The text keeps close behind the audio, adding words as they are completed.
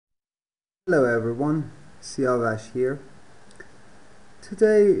Hello everyone, Siavash here.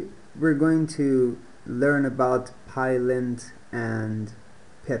 Today we're going to learn about Pylint and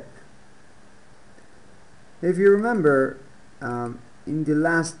Pip. If you remember, in the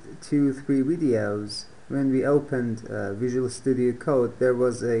last 2-3 videos, when we opened Visual Studio Code, there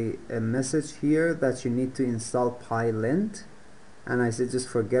was a message here that you need to install Pylint, and I said just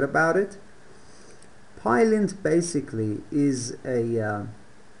forget about it. Pylint basically is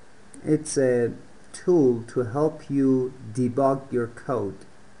it's a tool to help you debug your code.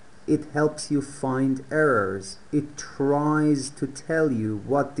 It helps you find errors. It tries to tell you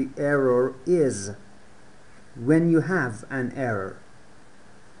what the error is when you have an error.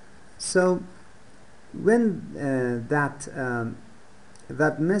 So when that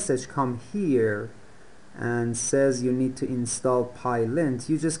message come here and says you need to install Pylint,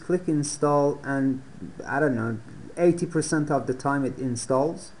 you just click install, and I don't know, 80% of the time it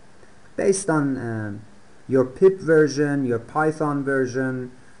installs based on your Pip version, your Python version.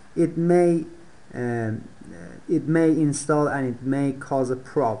 It may install and it may cause a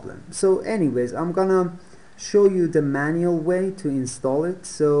problem. So anyways, I'm gonna show you the manual way to install it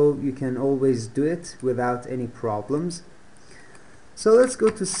so you can always do it without any problems. So let's go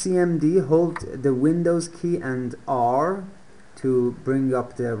to CMD, hold the Windows key and R to bring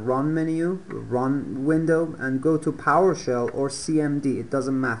up the run menu, run window, and go to PowerShell or CMD, it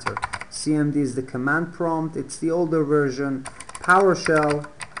doesn't matter. CMD is the command prompt, it's the older version. PowerShell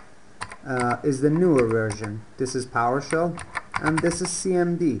is the newer version. This is PowerShell and this is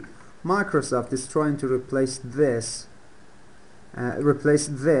CMD. Microsoft is trying to replace this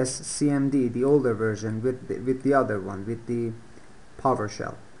CMD, the older version, with the other one, with the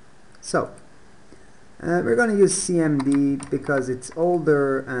PowerShell. So we're going to use CMD because it's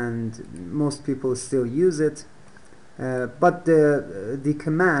older and most people still use it, but the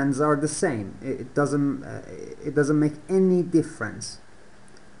commands are the same. It doesn't make any difference.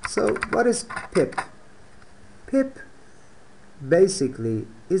 So what is Pip? Pip basically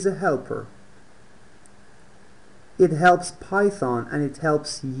is a helper. It helps Python and it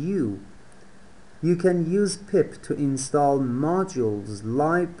helps you. You can use Pip to install modules,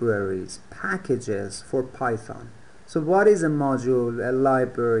 libraries, packages for Python. So what is a module, a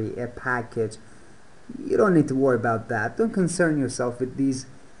library, a package? You don't need to worry about that. Don't concern yourself with these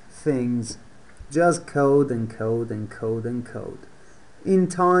things. Just code and code and code and code. In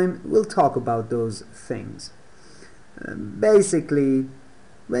time, we'll talk about those things. Basically,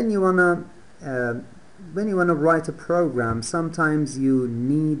 when you wanna write a program, sometimes you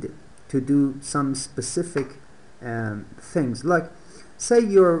need to do some specific things. Like, say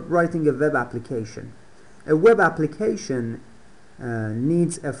you're writing a web application. A web application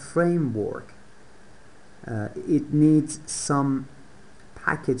needs a framework. It needs some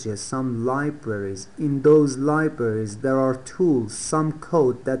packages, some libraries. In those libraries there are tools, some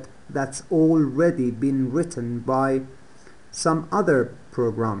code that's already been written by some other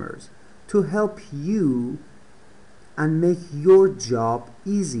programmers to help you and make your job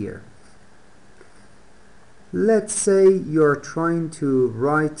easier. Let's say you're trying to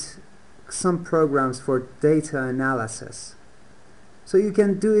write some programs for data analysis. So you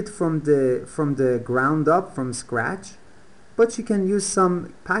can do it from the ground up, from scratch, but you can use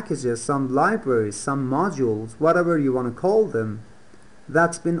some packages, some libraries, some modules, whatever you want to call them,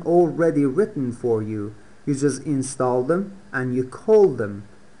 that's been already written for you. You just install them and you call them,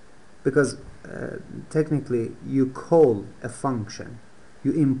 because technically you call a function.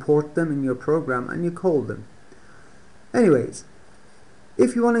 You import them in your program and you call them. Anyways,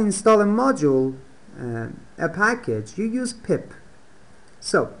 if you want to install a module, a package, you use Pip.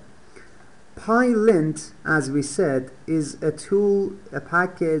 So Pylint, as we said, is a tool, a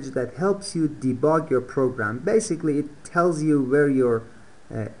package that helps you debug your program. Basically, it tells you where your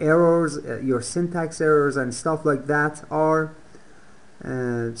errors, your syntax errors and stuff like that are.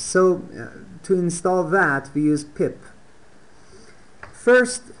 So to install that, we use Pip.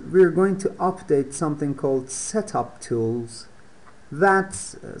 First, we're going to update something called setuptools.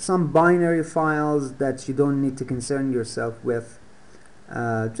 That's some binary files that you don't need to concern yourself with.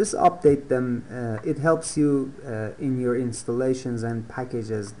 Just update them. It helps you in your installations and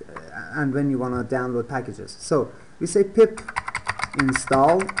packages, and when you want to download packages. So we say pip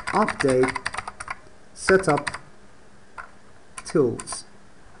install update setup tools.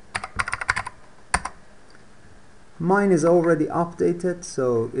 Mine is already updated,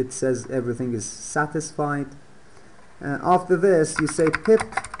 so it says everything is satisfied. After this, you say pip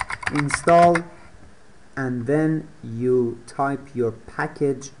install, and then you type your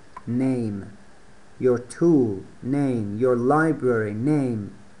package name, your tool name, your library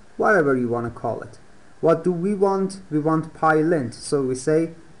name, whatever you want to call it. What do we want? We want pylint, so we say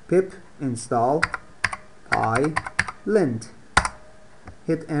pip install pylint.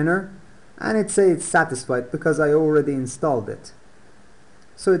 Hit enter, and it says it's satisfied because I already installed it.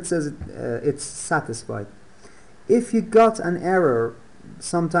 So it says it's satisfied. If you got an error,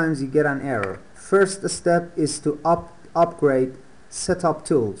 sometimes you get an error. First step is to upgrade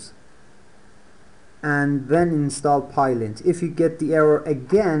setuptools and then install Pylint. If you get the error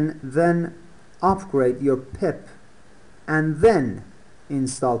again, then upgrade your pip and then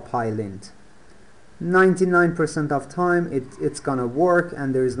install Pylint. 99% of time it's gonna work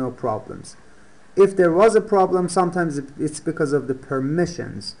and there is no problems. If there was a problem, sometimes it's because of the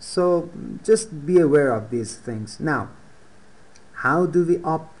permissions, so just be aware of these things. Now, how do we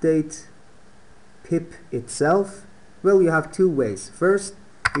update pip itself? Well, you have two ways. First,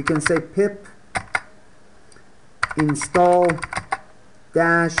 you can say pip install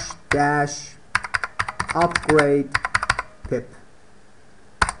dash dash upgrade pip.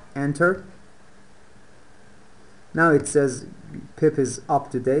 Enter. Now it says pip is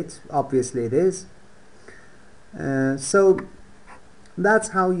up to date. Obviously it is. So that's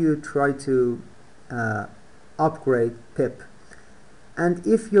how you try to upgrade pip. And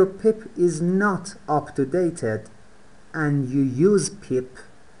if your pip is not up to date and you use pip,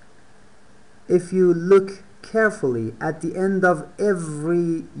 if you look carefully at the end of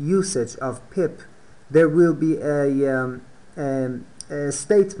every usage of pip, there will be a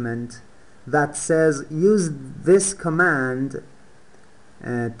statement that says use this command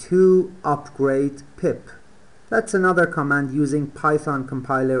to upgrade pip. That's another command using Python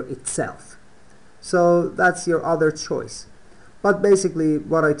compiler itself. So that's your other choice. But basically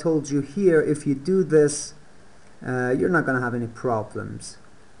what I told you here, if you do this, you're not going to have any problems.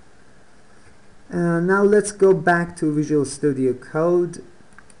 Now let's go back to Visual Studio Code.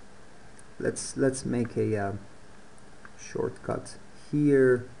 Let's make a shortcut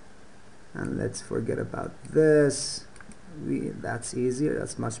here, and let's forget about this. That's easier,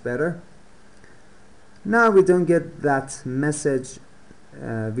 that's much better. Now we don't get that message.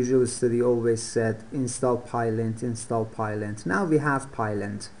 Visual Studio always said install Pylint, install Pylint. Now we have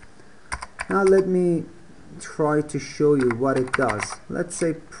Pylint. Now let me try to show you what it does. Let's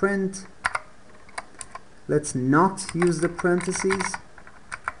say print. Let's not use the parentheses.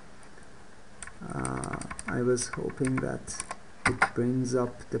 I was hoping that it brings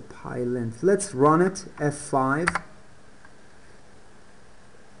up the Pylint. Let's run it, F5.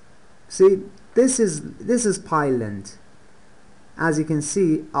 See, this is Pylint. As you can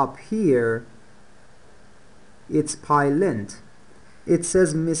see up here, it's Pylint. It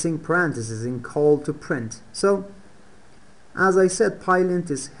says missing parentheses in call to print. So, as I said, Pylint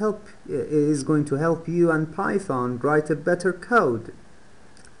is going to help you and Python write a better code.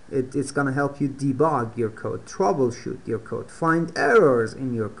 It's going to help you debug your code, troubleshoot your code, find errors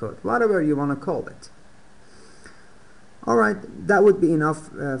in your code, whatever you want to call it. Alright, that would be enough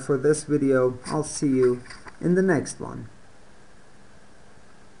for this video. I'll see you in the next one.